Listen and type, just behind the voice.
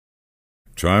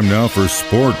Time now for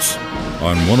sports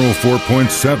on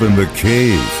 104.7 The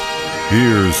Cave.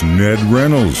 Here's Ned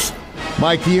Reynolds.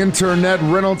 Mike, the intern, Ned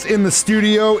Reynolds, in the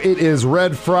studio. It is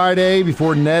Red Friday.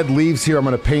 Before Ned leaves here, I'm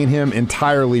going to paint him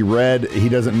entirely red. He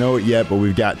doesn't know it yet, but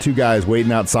we've got two guys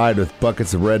waiting outside with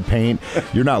buckets of red paint.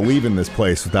 You're not leaving this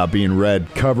place without being red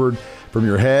covered from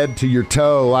your head to your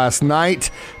toe. Last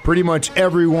night, pretty much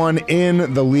everyone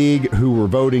in the league who were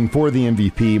voting for the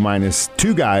MVP, minus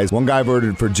two guys. One guy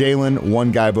voted for Jalen,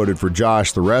 one guy voted for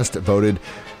Josh. The rest voted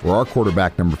for our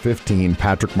quarterback, number 15,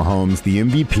 Patrick Mahomes, the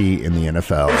MVP in the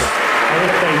NFL. I want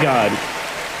to thank God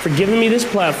for giving me this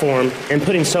platform and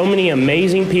putting so many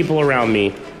amazing people around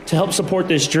me to help support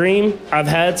this dream I've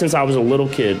had since I was a little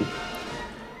kid.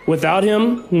 Without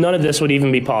him, none of this would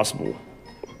even be possible.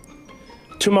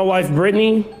 To my wife,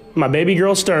 Brittany, my baby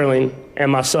girl, Sterling,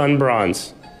 and my son,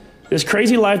 Bronze. This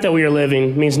crazy life that we are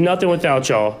living means nothing without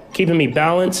y'all, keeping me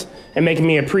balanced and making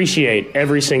me appreciate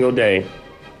every single day.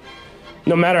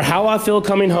 No matter how I feel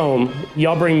coming home,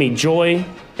 y'all bring me joy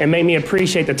and make me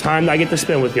appreciate the time that I get to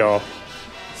spend with y'all.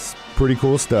 It's pretty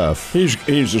cool stuff. He's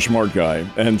a smart guy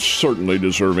and certainly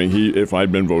deserving. If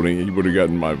I'd been voting, he would have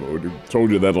gotten my vote. I told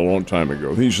you that a long time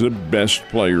ago. He's the best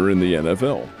player in the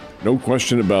NFL. No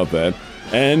question about that.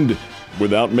 And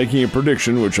without making a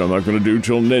prediction, which I'm not going to do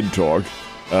till Ned talk,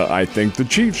 I think the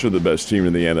Chiefs are the best team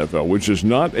in the NFL, which is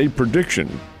not a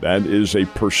prediction. That is a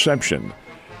perception.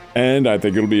 And I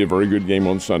think it'll be a very good game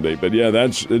on Sunday. But yeah,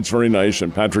 it's very nice,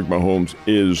 and Patrick Mahomes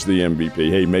is the MVP.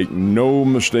 Hey, make no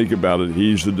mistake about it,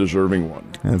 he's the deserving one.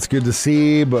 It's good to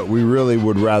see, but we really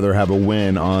would rather have a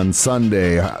win on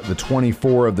Sunday. The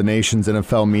 24 of the nation's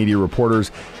NFL media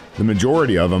reporters, the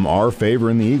majority of them are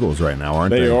favoring the Eagles right now,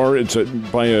 aren't they? They are.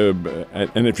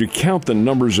 And if you count the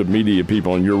numbers of media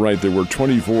people, and you're right, there were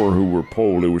 24 who were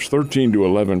polled. It was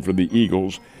 13-11 for the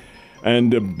Eagles,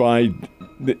 and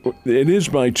it is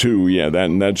by two, yeah,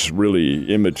 that's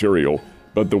really immaterial.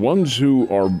 But the ones who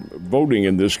are voting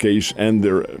in this case and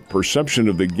their perception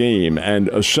of the game and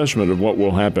assessment of what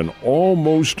will happen,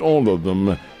 almost all of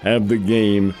them have the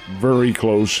game very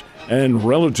close and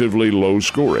relatively low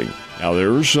scoring. Now,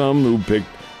 there are some who picked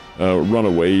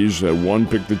runaways. One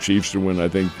picked the Chiefs to win, I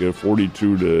think,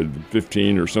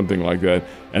 42-15 or something like that.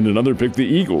 And another picked the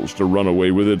Eagles to run away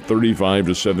with it,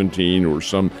 35-17 or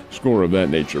some score of that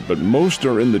nature. But most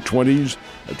are in the 20s,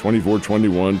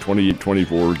 24-21,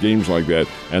 28-24, games like that.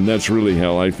 And that's really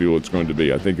how I feel it's going to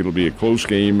be. I think it'll be a close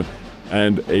game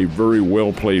and a very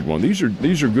well-played one. These are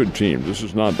good teams. This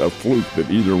is not a fluke that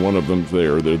either one of them's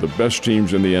there. They're the best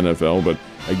teams in the NFL, but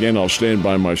again, I'll stand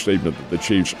by my statement that the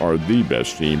Chiefs are the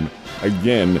best team.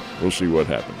 Again, we'll see what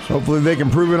happens. Hopefully they can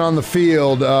prove it on the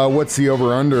field. What's the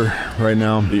over-under right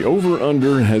now? The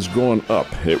over-under has gone up.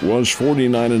 It was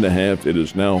 49.5. It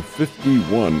is now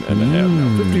 51.5.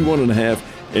 Now,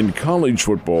 51.5 in college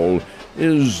football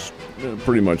is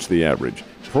pretty much the average.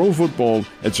 Pro football,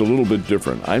 it's a little bit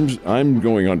different. I'm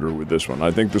going under with this one.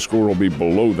 I think the score will be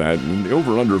below that. And the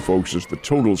over-under, folks, is the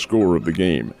total score of the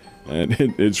game. And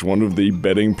it's one of the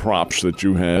betting props that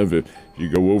you have. If you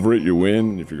go over it, you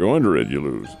win. If you go under it, you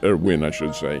lose. Or win, I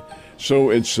should say.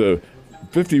 So it's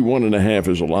 51.5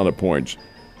 is a lot of points.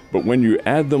 But when you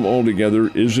add them all together,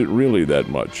 is it really that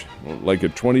much? Well, like a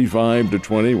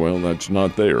 25-20, well, that's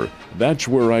not there. That's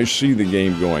where I see the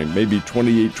game going. Maybe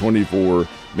 28-24,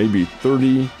 maybe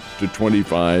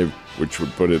 30-25, which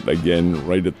would put it again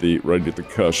right at the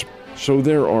cusp. So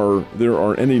there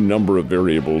are any number of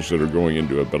variables that are going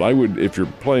into it. But I would, if you're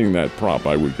playing that prop,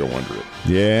 I would go under it.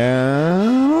 Yeah, I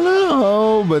don't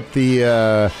know, but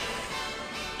the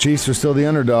Chiefs are still the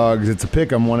underdogs. It's a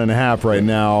pick 'em 1.5 right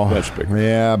now. That's pick 'em.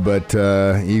 Yeah, but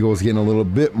Eagles getting a little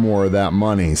bit more of that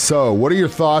money. So what are your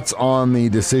thoughts on the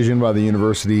decision by the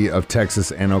University of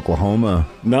Texas and Oklahoma?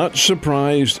 Not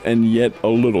surprised and yet a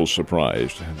little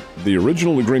surprised. The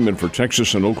original agreement for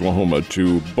Texas and Oklahoma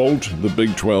to bolt the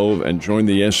Big 12 and join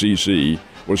the SEC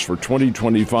was for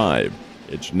 2025.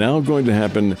 It's now going to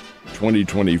happen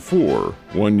 2024,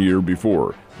 1 year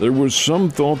before. There was some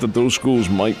thought that those schools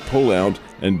might pull out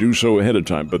and do so ahead of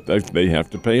time, but they have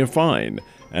to pay a fine.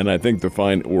 And I think the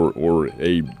fine or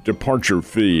a departure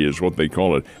fee is what they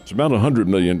call it. It's about $100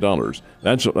 million.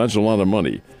 That's a lot of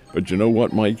money. But you know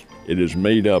what, Mike? It is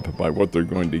made up by what they're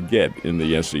going to get in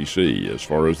the SEC as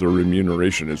far as their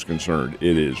remuneration is concerned.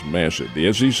 It is massive.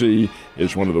 The SEC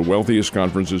is one of the wealthiest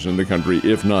conferences in the country,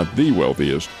 if not the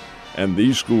wealthiest. And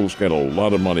these schools get a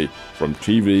lot of money from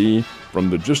TV,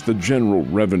 from just the general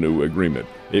revenue agreement.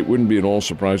 It wouldn't be at all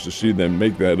surprised to see them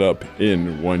make that up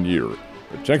in 1 year.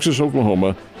 But Texas,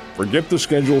 Oklahoma, forget the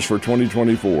schedules for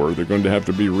 2024. They're going to have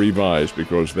to be revised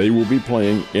because they will be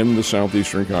playing in the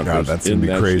Southeastern Conference. God, that's going to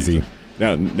be crazy. Season.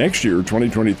 Now, next year,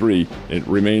 2023, it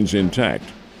remains intact.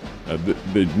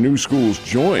 The new schools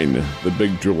join the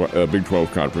Big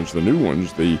 12 Conference, the new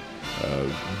ones, the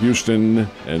Houston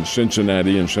and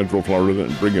Cincinnati and Central Florida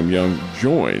and Brigham Young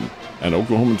join, and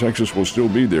Oklahoma and Texas will still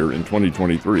be there in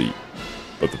 2023.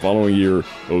 But the following year,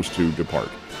 those two depart.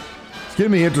 It's going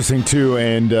to be interesting, too,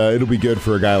 and it'll be good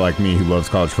for a guy like me who loves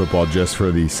college football just for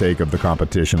the sake of the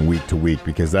competition week to week,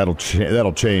 because that'll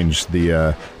change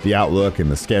the outlook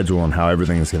and the schedule and how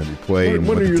everything is going to be played and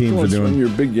what the teams are doing. On your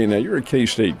big game now? You're a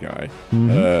K-State guy.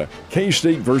 Mm-hmm.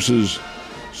 K-State versus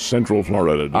Central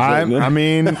Florida. I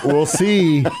mean, we'll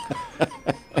see.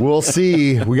 We'll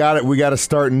see. We got to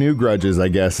start new grudges, I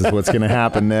guess, is what's going to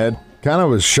happen, Ned. Kind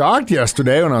of was shocked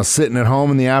yesterday when I was sitting at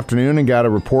home in the afternoon and got a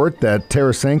report that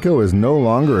Tarasenko is no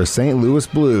longer a St. Louis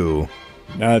Blue.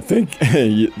 Now, I think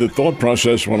the thought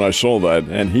process when I saw that,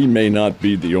 and he may not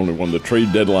be the only one, the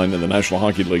trade deadline in the National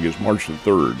Hockey League is March the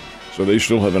 3rd, so they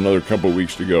still have another couple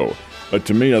weeks to go. But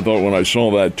to me, I thought when I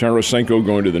saw that Tarasenko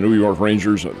going to the New York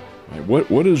Rangers,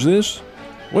 what is this?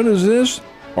 What is this?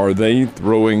 Are they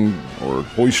throwing or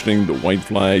hoisting the white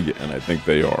flag? And I think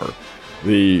they are.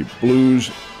 The Blues,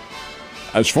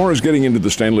 as far as getting into the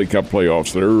Stanley Cup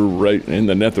playoffs, they're right in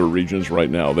the nether regions right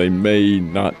now. They may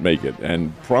not make it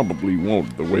and probably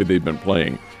won't the way they've been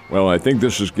playing. Well, I think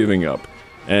this is giving up.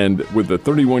 And with the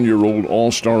 31-year-old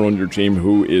all-star on your team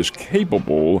who is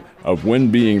capable of, when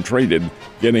being traded,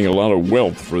 getting a lot of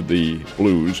wealth for the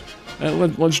Blues,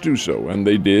 let's do so. And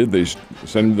they did. They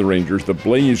sent him to the Rangers. The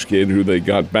Blaze kid who they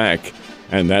got back,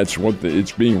 and that's what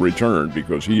it's being returned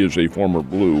because he is a former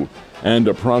Blue, and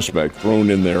a prospect thrown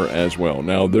in there as well.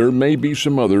 Now, there may be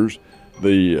some others.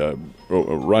 The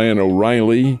Ryan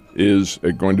O'Reilly is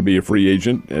going to be a free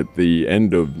agent at the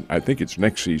end of, I think it's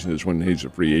next season is when he's a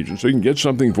free agent. So you can get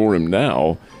something for him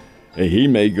now. He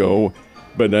may go,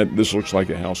 but this looks like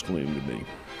a house clean to me.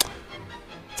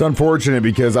 It's unfortunate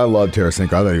because I love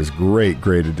Tarasenko. I thought he was a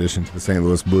great addition to the St.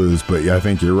 Louis Blues. But yeah, I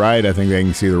think you're right. I think they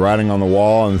can see the writing on the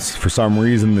wall, and for some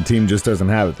reason the team just doesn't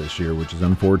have it this year, which is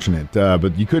unfortunate.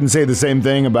 But you couldn't say the same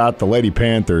thing about the Lady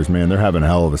Panthers, man. They're having a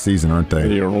hell of a season, aren't they?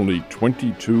 They are only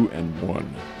 22-1.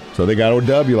 So they got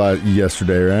OW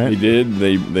yesterday, right? They did.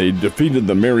 They defeated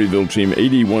the Maryville team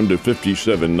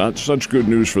 81-57. Not such good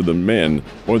news for the men.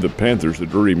 Boy, the Panthers, the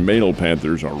Drury male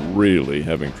Panthers, are really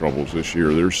having troubles this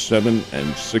year. They're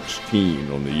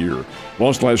 7-16 on the year.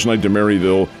 Lost last night to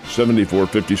Maryville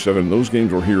 74-57. Those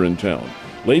games were here in town.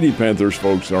 Lady Panthers,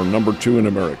 folks, are number 2 in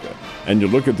America. And you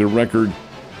look at their record,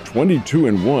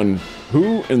 22-1.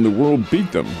 Who in the world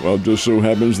beat them? Well, it just so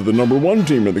happens that the number 1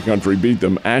 team in the country beat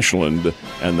them, Ashland,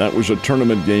 and that was a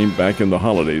tournament game back in the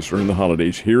holidays, during the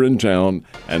holidays, here in town,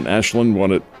 and Ashland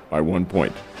won it by 1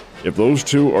 point. If those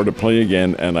two are to play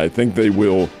again, and I think they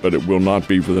will, but it will not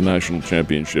be for the national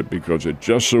championship because it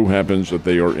just so happens that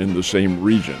they are in the same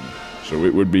region. So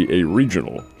it would be a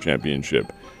regional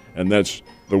championship, and that's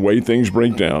the way things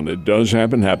break down. It does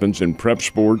happens in prep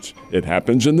sports. It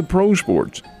happens in the pro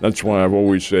sports. That's why I've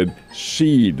always said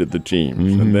seed the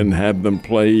teams and then have them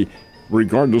play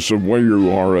regardless of where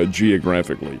you are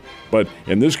geographically. But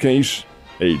in this case,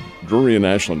 Drury and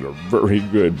Ashland are very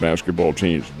good basketball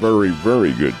teams, very,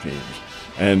 very good teams.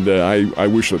 And I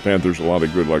wish the Panthers a lot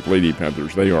of good, like Lady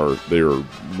Panthers. They are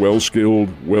well-skilled,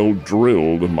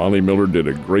 well-drilled. Molly Miller did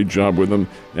a great job with them.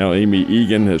 Now Amy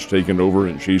Egan has taken over,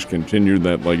 and she's continued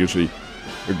that legacy.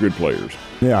 They're good players.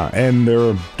 Yeah, and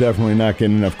they're definitely not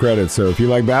getting enough credit. So if you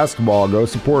like basketball, go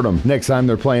support them next time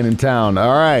they're playing in town.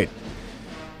 All right,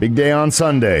 big day on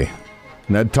Sunday.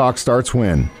 Ned Talk starts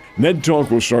when? Ned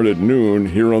Talk will start at noon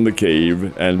here on The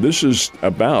Cave, and this is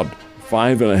about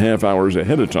 5.5 hours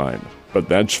ahead of time. But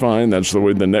that's fine. That's the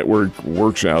way the network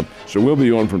works out. So we'll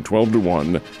be on from 12 to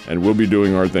 1, and we'll be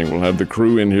doing our thing. We'll have the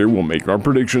crew in here. We'll make our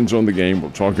predictions on the game.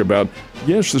 We'll talk about,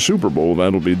 yes, the Super Bowl.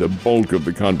 That'll be the bulk of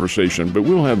the conversation. But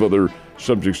we'll have other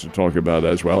subjects to talk about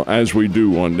as well, as we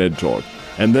do on Ned Talk.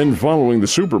 And then following the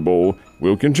Super Bowl,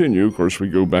 we'll continue. Of course, we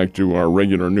go back to our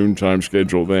regular noontime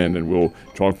schedule then, and we'll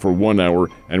talk for 1 hour,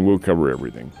 and we'll cover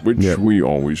everything, which we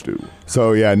always do.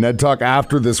 So, yeah, Ned Talk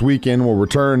after this weekend will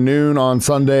return noon on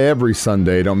Sunday, every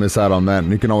Sunday. Don't miss out on that.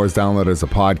 And you can always download it as a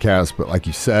podcast. But like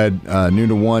you said, noon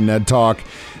to 1, Ned Talk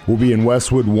will be in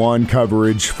Westwood 1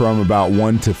 coverage from about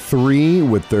 1 to 3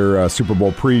 with their Super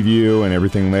Bowl preview and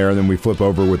everything there. And then we flip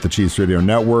over with the Chiefs Radio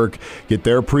Network, get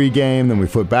their pregame. Then we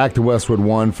flip back to Westwood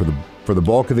 1 for the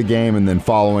bulk of the game. And then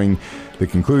following the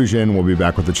conclusion, we'll be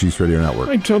back with the Chiefs Radio Network.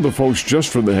 I tell the folks, just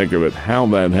for the heck of it, how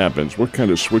that happens. What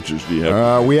kind of switches do you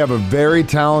have? We have a very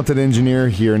talented engineer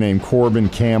here named Corbin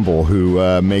Campbell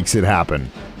who makes it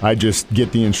happen. I just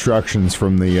get the instructions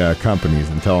from the companies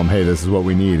and tell them, hey, this is what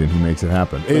we need, and he makes it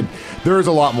happen. There's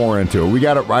a lot more into it. We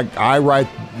got to. I write.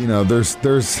 There's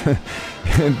there's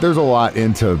a lot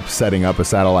into setting up a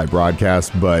satellite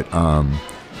broadcast, but I'm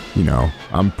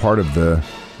part of the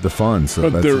fun. So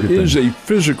but that's there a good is thing. a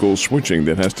physical switching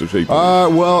that has to take place.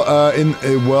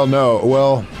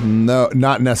 No,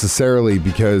 not necessarily,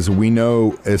 because we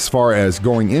know as far as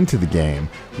going into the game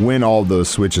when all those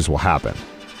switches will happen.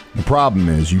 The problem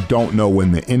is you don't know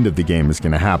when the end of the game is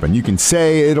going to happen. You can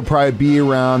say it'll probably be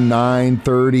around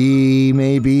 9:30,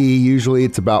 maybe. Usually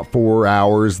it's about 4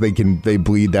 hours. They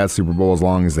bleed that Super Bowl as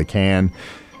long as they can.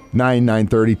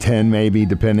 9:30, 10 maybe,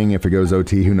 depending if it goes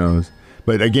OT, who knows.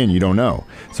 But again, you don't know.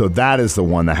 So that is the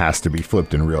one that has to be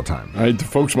flipped in real time. The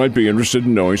folks might be interested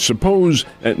in knowing. Suppose,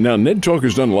 now Ned Talk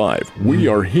is done live. We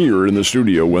are here in the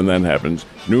studio when that happens,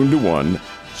 noon to 1.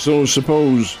 So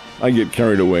suppose I get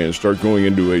carried away and start going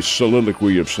into a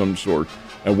soliloquy of some sort.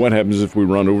 And what happens if we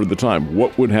run over the time?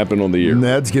 What would happen on the air?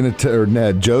 Joe's going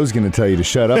to tell you to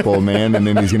shut up, old man, and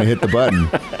then he's going to hit the button.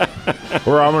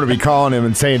 Or I'm going to be calling him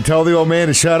and saying, tell the old man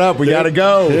to shut up. We got to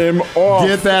go. Him off.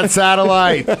 Get that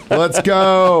satellite. Let's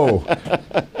go.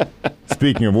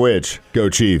 Speaking of which, go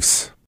Chiefs.